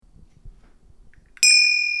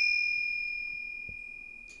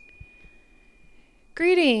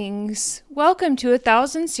Greetings. Welcome to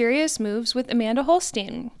 1,000 Serious Moves with Amanda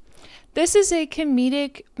Holstein. This is a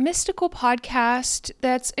comedic, mystical podcast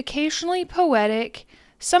that's occasionally poetic.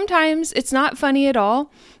 Sometimes it's not funny at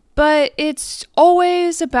all, but it's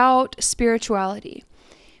always about spirituality.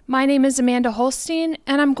 My name is Amanda Holstein,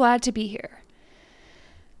 and I'm glad to be here.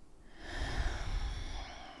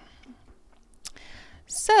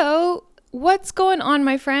 So, what's going on,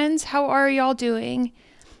 my friends? How are y'all doing?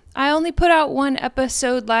 I only put out one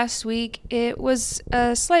episode last week. It was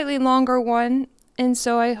a slightly longer one, and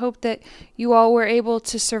so I hope that you all were able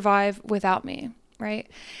to survive without me,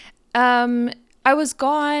 right? I was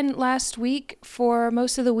gone last week. For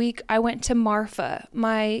most of the week, I went to Marfa,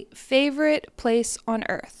 my favorite place on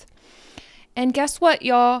earth. And guess what,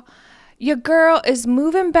 y'all? Your girl is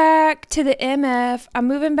moving back to the MF. I'm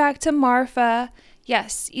moving back to Marfa.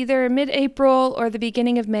 Yes, either mid-April or the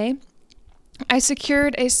beginning of May. I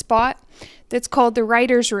secured a spot that's called the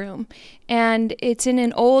Writer's Room, and it's in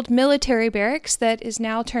an old military barracks that is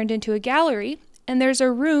now turned into a gallery, and there's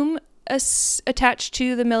a room attached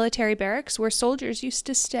to the military barracks where soldiers used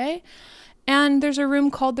to stay, and there's a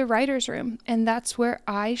room called the Writer's Room, and that's where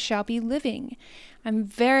I shall be living. I'm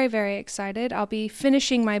very, very excited. I'll be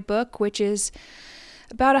finishing my book, which is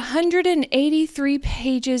about 183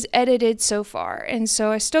 pages edited so far, and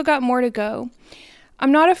so I still got more to go.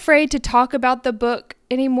 I'm not afraid to talk about the book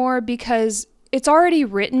anymore because it's already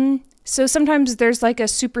written. So sometimes there's like a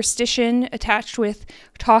superstition attached with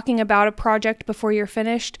talking about a project before you're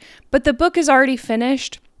finished. But the book is already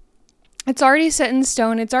finished. It's already set in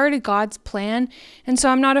stone. It's already God's plan. And so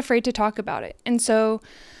I'm not afraid to talk about it. And so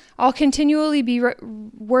I'll continually be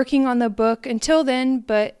working on the book until then.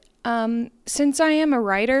 But since I am a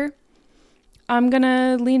writer, I'm going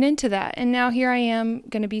to lean into that. And now here I am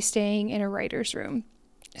going to be staying in a writer's room.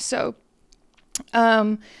 So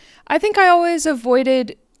I think I always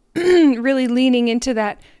avoided really leaning into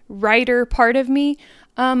that writer part of me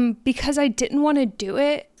because I didn't want to do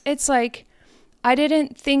it. It's like I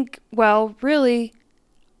didn't think that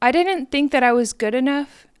I was good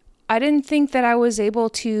enough. I didn't think that I was able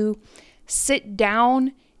to sit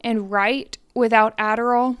down and write without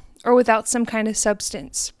Adderall or without some kind of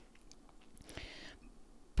substance.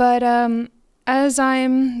 But as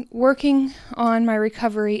I'm working on my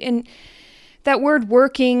recovery, and that word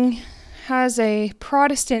working has a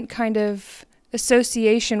Protestant kind of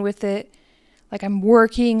association with it, like I'm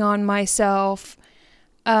working on myself.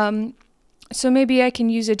 So maybe I can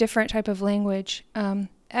use a different type of language.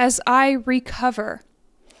 As I recover,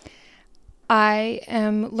 I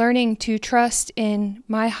am learning to trust in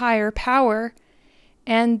my higher power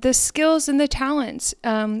and the skills and the talents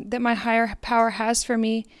that my higher power has for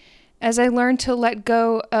me, as I learn to let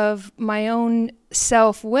go of my own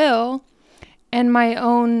self-will and my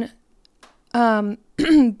own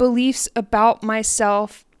beliefs about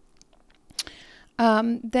myself,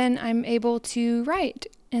 then I'm able to write.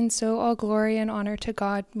 And so all glory and honor to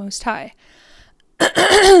God Most High.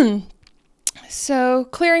 So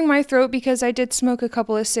clearing my throat because I did smoke a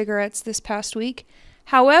couple of cigarettes this past week.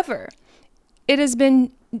 However, it has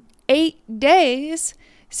been 8 days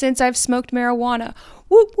since I've smoked marijuana.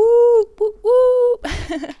 Whoop, whoop, whoop,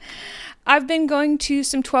 whoop. I've been going to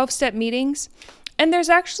some 12-step meetings, and there's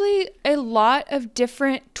actually a lot of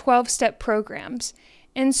different 12-step programs.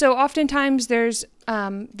 And so oftentimes there's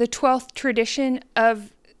the 12th tradition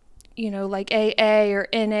of, like AA or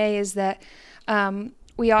NA is that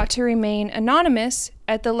we ought to remain anonymous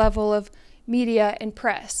at the level of media and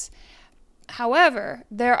press. However,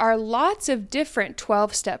 there are lots of different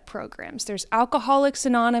 12-step programs. There's Alcoholics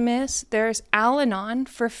Anonymous, there's Al-Anon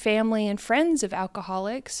for family and friends of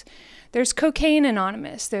alcoholics, there's Cocaine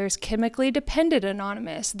Anonymous, there's Chemically Dependent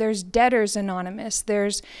Anonymous, there's Debtors Anonymous,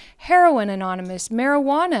 there's Heroin Anonymous,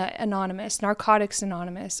 Marijuana Anonymous, Narcotics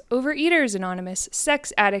Anonymous, Overeaters Anonymous,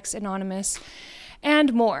 Sex Addicts Anonymous,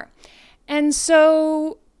 and more. And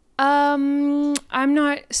so I'm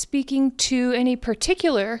not speaking to any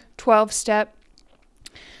particular 12-step,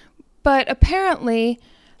 but apparently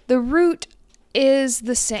the root is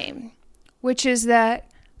the same, which is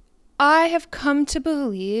that I have come to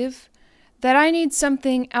believe that I need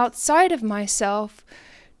something outside of myself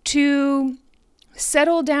to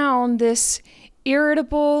settle down this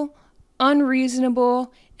irritable,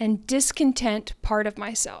 unreasonable, and discontent part of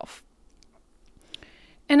myself.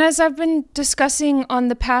 And as I've been discussing on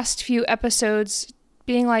the past few episodes,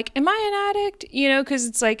 being like, am I an addict? Because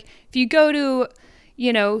it's like, if you go to,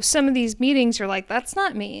 some of these meetings, you're like, that's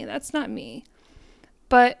not me.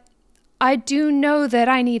 But I do know that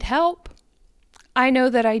I need help. I know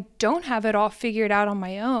that I don't have it all figured out on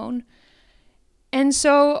my own. And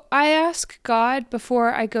so I ask God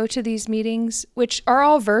before I go to these meetings, which are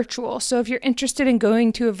all virtual. So if you're interested in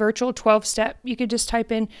going to a virtual 12-step, you could just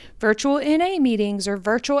type in virtual NA meetings or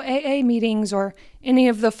virtual AA meetings or any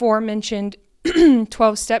of the aforementioned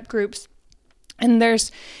 12-step groups. And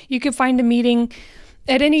you can find a meeting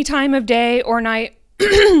at any time of day or night.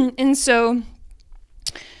 And so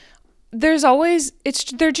they're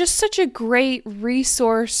just such a great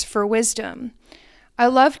resource for wisdom. I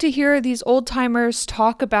love to hear these old timers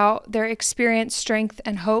talk about their experience, strength,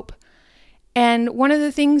 and hope. And one of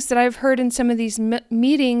the things that I've heard in some of these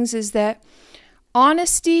meetings is that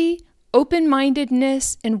honesty,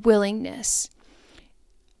 open-mindedness, and willingness,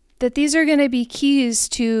 that these are going to be keys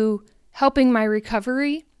to helping my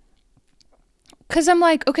recovery. Because I'm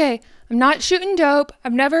like, okay, I'm not shooting dope.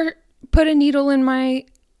 I've never put a needle in my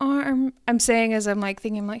arm. I'm saying as I'm like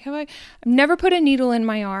thinking, like, I've never put a needle in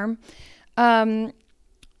my arm.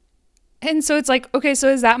 And so it's like, okay, so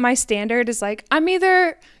is that my standard? Is like, I'm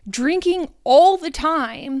either drinking all the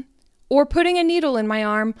time or putting a needle in my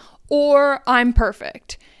arm, or I'm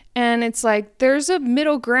perfect. And it's like, there's a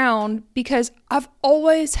middle ground, because I've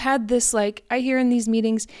always had this, like, I hear in these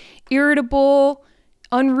meetings, irritable,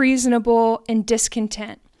 unreasonable, and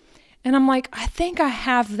discontent. And I'm like, I think I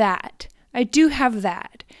have that. I do have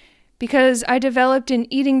that, because I developed an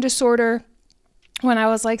eating disorder when I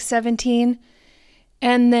was like 17.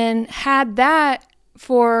 And then had that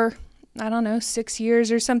for, 6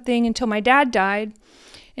 years or something until my dad died.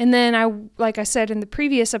 And then like I said in the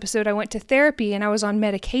previous episode, I went to therapy and I was on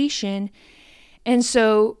medication. And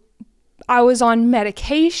so I was on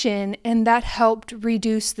medication and that helped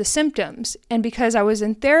reduce the symptoms. And because I was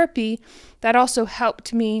in therapy, that also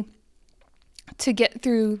helped me to get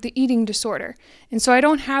through the eating disorder. And so I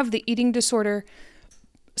don't have the eating disorder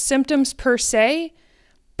symptoms per se,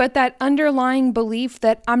 but that underlying belief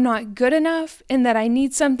that I'm not good enough and that I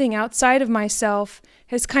need something outside of myself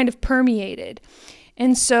has kind of permeated.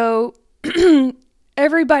 And so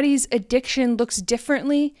everybody's addiction looks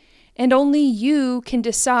differently, and only you can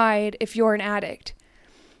decide if you're an addict.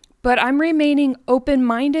 But I'm remaining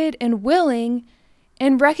open-minded and willing,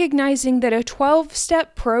 and recognizing that a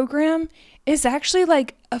 12-step program is actually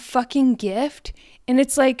like a fucking gift. And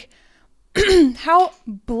it's like, how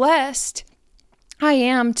blessed I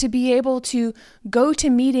am to be able to go to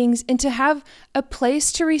meetings and to have a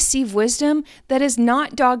place to receive wisdom that is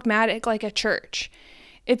not dogmatic like a church.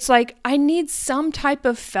 It's like, I need some type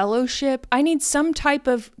of fellowship. I need some type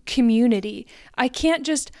of community. I can't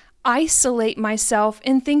just isolate myself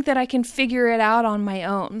and think that I can figure it out on my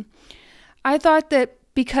own. I thought that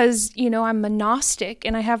because, I'm a Gnostic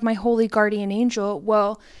and I have my holy guardian angel,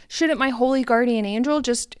 well, shouldn't my holy guardian angel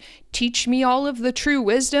just teach me all of the true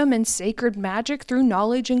wisdom and sacred magic through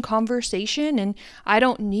knowledge and conversation, and I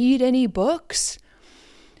don't need any books?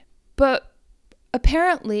 But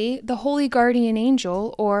apparently, the holy guardian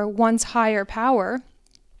angel, or one's higher power,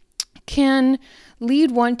 can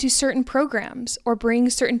lead one to certain programs, or bring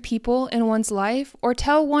certain people in one's life, or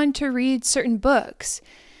tell one to read certain books.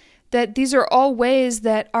 That these are all ways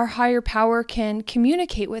that our higher power can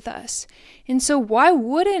communicate with us. And so why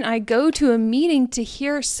wouldn't I go to a meeting to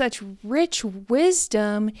hear such rich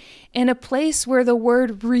wisdom in a place where the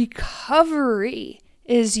word recovery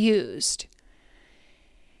is used?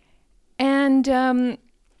 And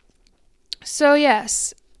so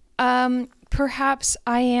yes, perhaps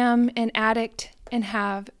I am an addict and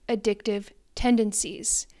have addictive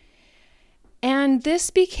tendencies. And this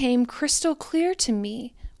became crystal clear to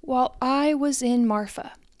me while I was in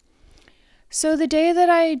Marfa. So the day that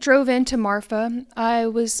I drove into Marfa, I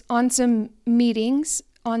was on some meetings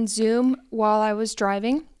on Zoom while I was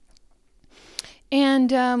driving. And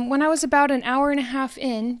when I was about an hour and a half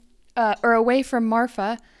in, or away from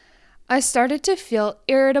Marfa, I started to feel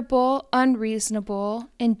irritable, unreasonable,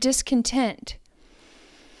 and discontent.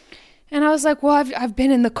 And I was like, well, I've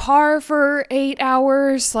been in the car for 8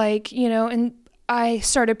 hours, and I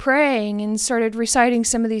started praying and started reciting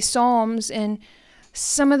some of these psalms, and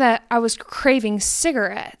some of that I was craving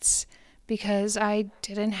cigarettes because I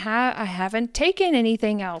haven't taken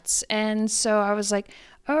anything else. And so I was like,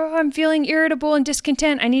 oh, I'm feeling irritable and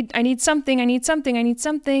discontent. I need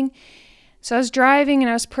something. So I was driving and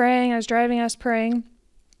I was praying,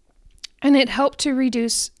 and it helped to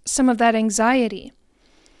reduce some of that anxiety.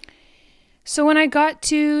 So when I got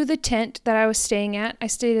to the tent that I was staying at, I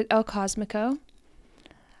stayed at El Cosmico.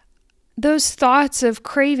 Those thoughts of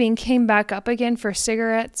craving came back up again for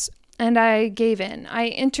cigarettes, and I gave in. I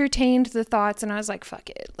entertained the thoughts, and I was like, fuck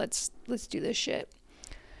it, let's do this shit.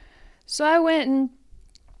 So I went and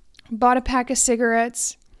bought a pack of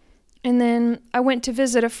cigarettes, and then I went to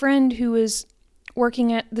visit a friend who was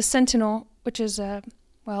working at the Sentinel, which is it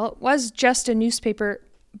was just a newspaper,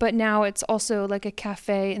 but now it's also like a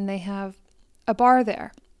cafe and they have a bar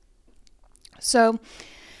there. So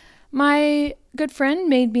my good friend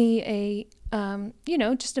made me a,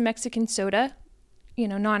 just a Mexican soda,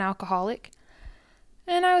 non-alcoholic.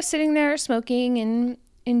 And I was sitting there smoking and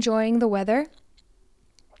enjoying the weather.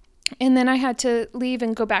 And then I had to leave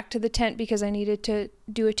and go back to the tent because I needed to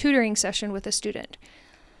do a tutoring session with a student.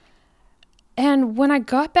 And when I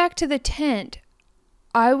got back to the tent,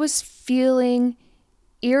 I was feeling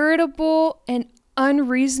irritable and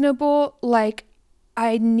unreasonable, like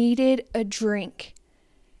I needed a drink.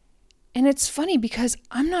 And it's funny because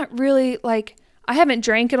I'm not really I haven't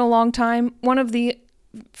drank in a long time. One of the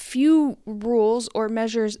few rules or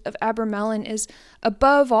measures of Abramelin is,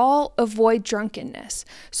 above all, avoid drunkenness.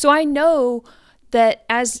 So I know that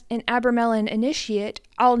as an Abramelin initiate,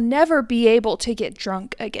 I'll never be able to get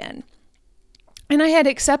drunk again. And I had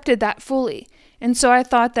accepted that fully. And so I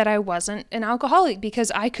thought that I wasn't an alcoholic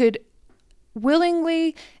because I could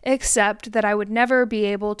willingly accept that I would never be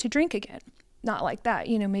able to drink again. Not like that,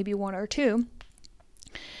 maybe one or two.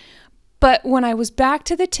 But when I was back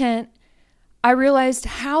to the tent, I realized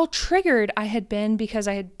how triggered I had been because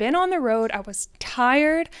I had been on the road. I was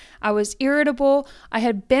tired. I was irritable. I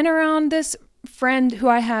had been around this friend who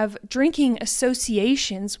I have drinking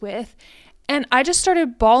associations with. And I just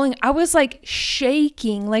started bawling. I was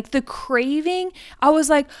shaking, the craving. I was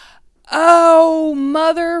like, oh,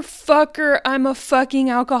 motherfucker, I'm a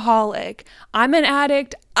fucking alcoholic. I'm an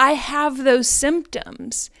addict. I have those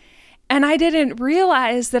symptoms. And I didn't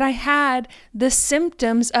realize that I had the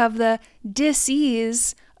symptoms of the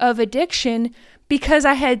disease of addiction because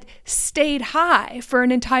I had stayed high for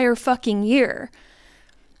an entire fucking year.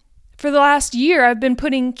 For the last year, I've been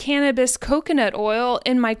putting cannabis coconut oil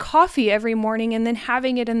in my coffee every morning and then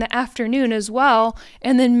having it in the afternoon as well,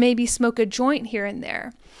 and then maybe smoke a joint here and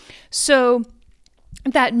there. So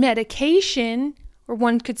that medication, or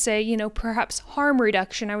one could say, perhaps harm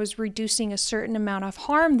reduction, I was reducing a certain amount of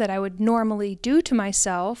harm that I would normally do to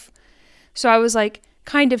myself. So I was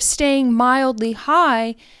kind of staying mildly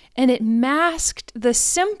high, and it masked the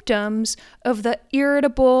symptoms of the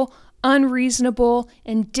irritable, unreasonable,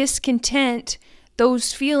 and discontent,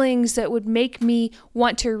 those feelings that would make me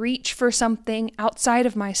want to reach for something outside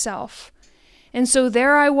of myself. And so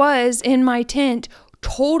there I was in my tent,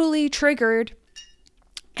 totally triggered.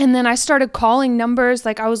 And then I started calling numbers.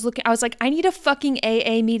 I was like, I need a fucking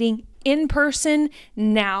AA meeting in person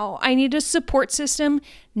now. I need a support system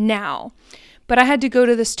now. But I had to go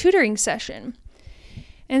to this tutoring session.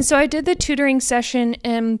 And so I did the tutoring session,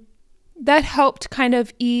 and that helped kind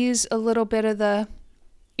of ease a little bit of the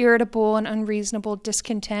irritable and unreasonable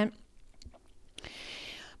discontent.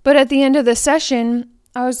 But at the end of the session,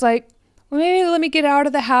 I was like, well, maybe let me get out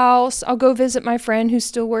of the house. I'll go visit my friend who's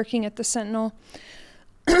still working at the Sentinel.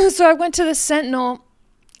 So I went to the Sentinel,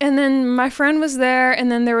 and then my friend was there, and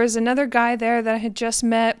then there was another guy there that I had just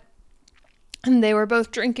met, and they were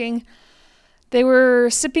both drinking. They were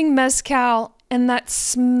sipping mezcal, and that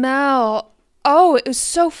smell, it was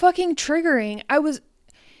so fucking triggering.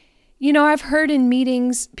 I've heard in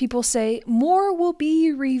meetings people say, more will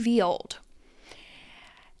be revealed.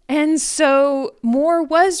 And so more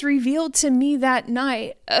was revealed to me that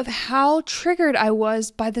night of how triggered I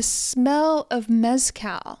was by the smell of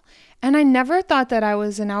mezcal. And I never thought that I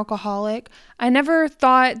was an alcoholic. I never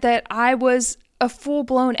thought that I was a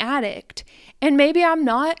full-blown addict. And maybe I'm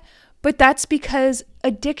not, but that's because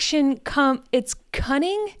addiction it's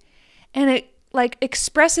cunning, and it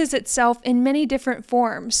expresses itself in many different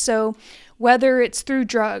forms. So whether it's through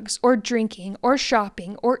drugs or drinking or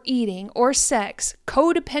shopping or eating or sex,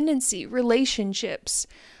 codependency, relationships,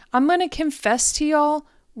 I'm going to confess to y'all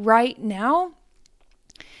right now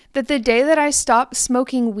that the day that I stopped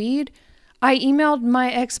smoking weed, I emailed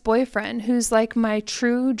my ex-boyfriend, who's my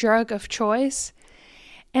true drug of choice.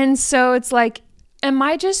 And so it's am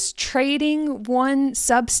I just trading one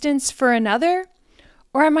substance for another?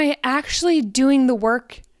 Or am I actually doing the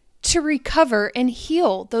work to recover and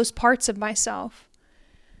heal those parts of myself?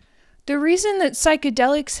 The reason that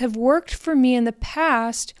psychedelics have worked for me in the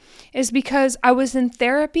past is because I was in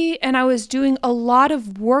therapy and I was doing a lot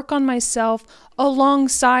of work on myself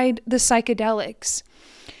alongside the psychedelics.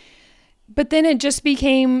 But then it just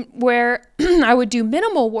became where I would do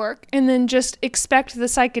minimal work and then just expect the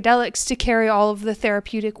psychedelics to carry all of the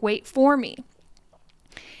therapeutic weight for me.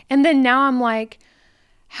 And then now I'm like,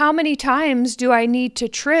 how many times do I need to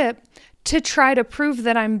trip to try to prove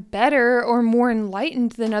that I'm better or more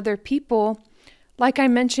enlightened than other people? Like I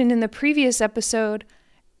mentioned in the previous episode,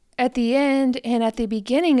 at the end and at the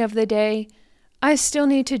beginning of the day, I still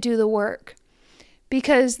need to do the work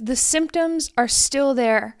because the symptoms are still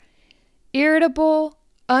there. Irritable,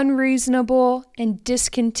 unreasonable, and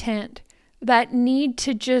discontent that need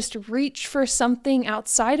to just reach for something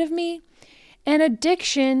outside of me. And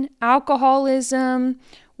addiction, alcoholism,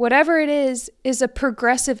 whatever it is a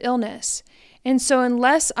progressive illness. And so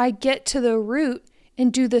unless I get to the root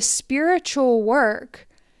and do the spiritual work,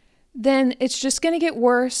 then it's just going to get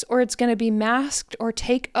worse, or it's going to be masked or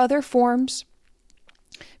take other forms.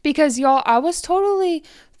 Because y'all, I was totally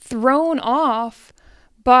thrown off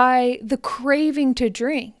by the craving to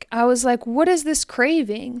drink. I was like, what is this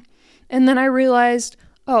craving? And then I realized,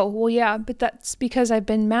 oh, well, yeah, but that's because I've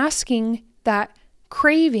been masking that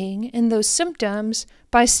craving and those symptoms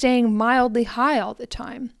by staying mildly high all the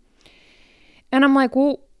time. And I'm like,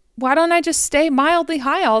 well, why don't I just stay mildly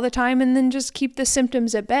high all the time and then just keep the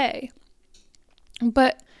symptoms at bay?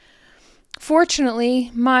 But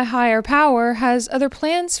fortunately, my higher power has other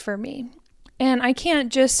plans for me. And I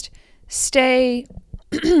can't just stay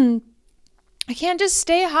high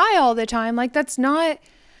all the time. Like, that's not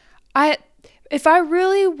if I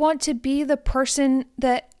really want to be the person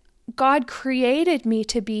that God created me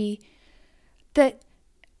to be, that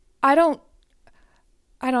I don't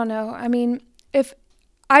know. I mean, if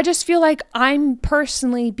I just feel like I'm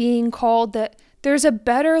personally being called that there's a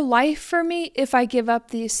better life for me if I give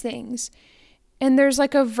up these things. And there's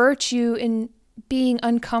like a virtue in being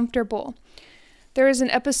uncomfortable. There is an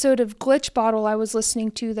episode of Glitch Bottle I was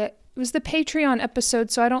listening to that was the Patreon episode,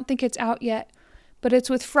 so I don't think it's out yet. But it's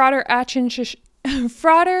with Frater Ashen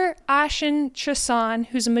Chassan,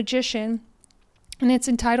 who's a magician, and it's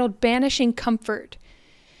entitled Banishing Comfort.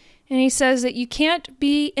 And he says that you can't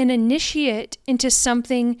be an initiate into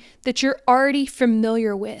something that you're already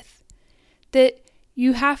familiar with. That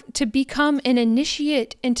you have to become an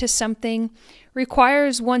initiate into something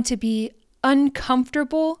requires one to be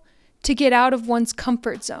uncomfortable to get out of one's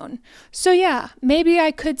comfort zone. So yeah, maybe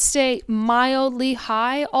I could stay mildly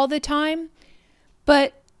high all the time,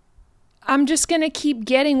 but I'm just going to keep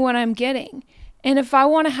getting what I'm getting. And if I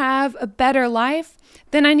want to have a better life,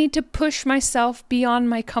 then I need to push myself beyond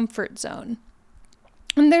my comfort zone.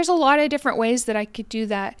 And there's a lot of different ways that I could do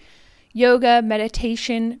that. Yoga,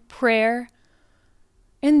 meditation, prayer.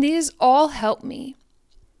 And these all help me.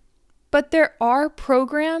 But there are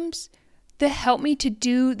programs that help me to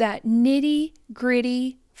do that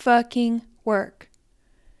nitty-gritty fucking work.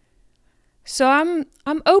 So I'm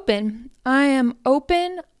open. I am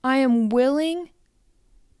open. I am willing.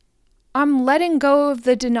 I'm letting go of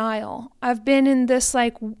the denial. I've been in this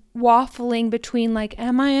like waffling between like,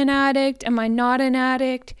 am I an addict? Am I not an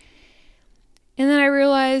addict? And then I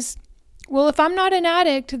realized, well, if I'm not an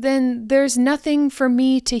addict, then there's nothing for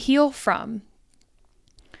me to heal from.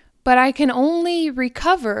 But I can only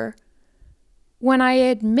recover when I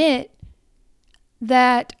admit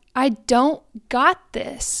that I don't got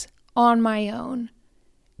this on my own.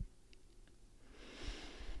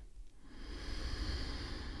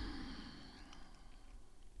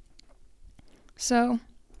 So,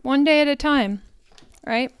 one day at a time,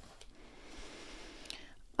 right?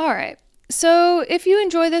 All right. So, if you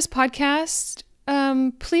enjoy this podcast,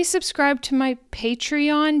 please subscribe to my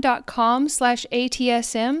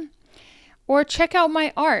patreon.com/ATSM or check out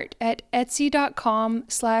my art at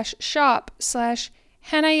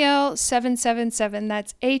etsy.com/shop/Hanael777.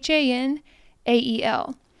 That's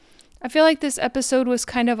HANAEL. I feel like this episode was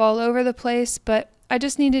kind of all over the place, but I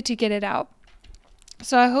just needed to get it out.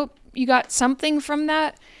 So I hope you got something from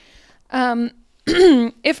that.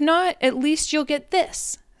 If not, at least you'll get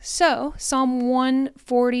this. So, Psalm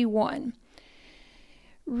 141.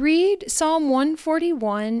 Read Psalm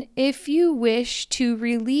 141 if you wish to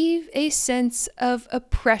relieve a sense of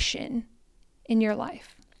oppression in your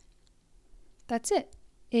life. That's it.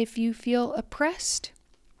 If you feel oppressed.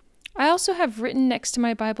 I also have written next to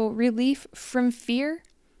my Bible, relief from fear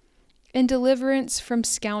and deliverance from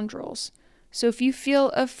scoundrels. So if you feel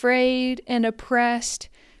afraid and oppressed,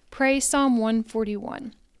 pray Psalm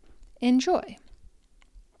 141. Enjoy.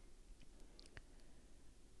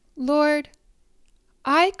 Lord,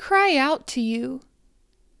 I cry out to you.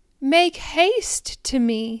 Make haste to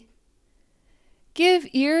me. Give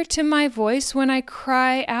ear to my voice when I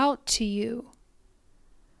cry out to you.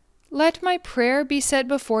 Let my prayer be set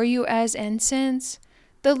before you as incense,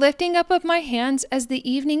 the lifting up of my hands as the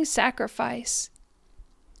evening sacrifice.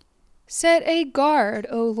 Set a guard,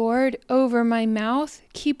 O Lord, over my mouth.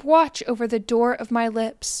 Keep watch over the door of my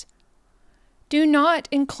lips. Do not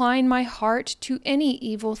incline my heart to any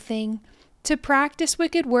evil thing, to practice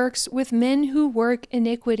wicked works with men who work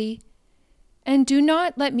iniquity, and do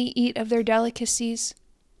not let me eat of their delicacies.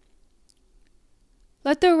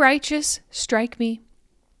 Let the righteous strike me.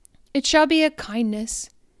 It shall be a kindness,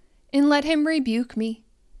 and let him rebuke me.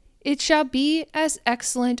 It shall be as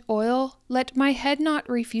excellent oil, let my head not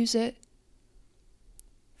refuse it.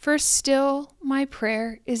 For still my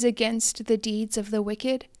prayer is against the deeds of the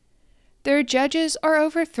wicked. Their judges are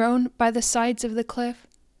overthrown by the sides of the cliff.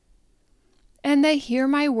 And they hear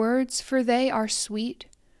my words, for they are sweet.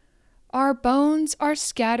 Our bones are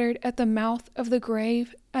scattered at the mouth of the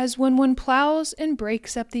grave, as when one plows and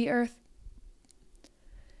breaks up the earth.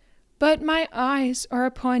 But my eyes are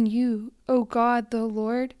upon you, O God the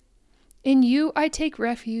Lord. In you I take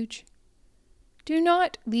refuge. Do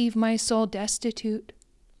not leave my soul destitute.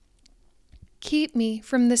 Keep me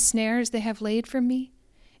from the snares they have laid for me,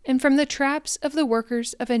 and from the traps of the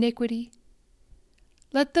workers of iniquity.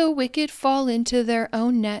 Let the wicked fall into their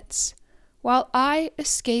own nets, while I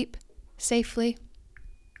escape safely.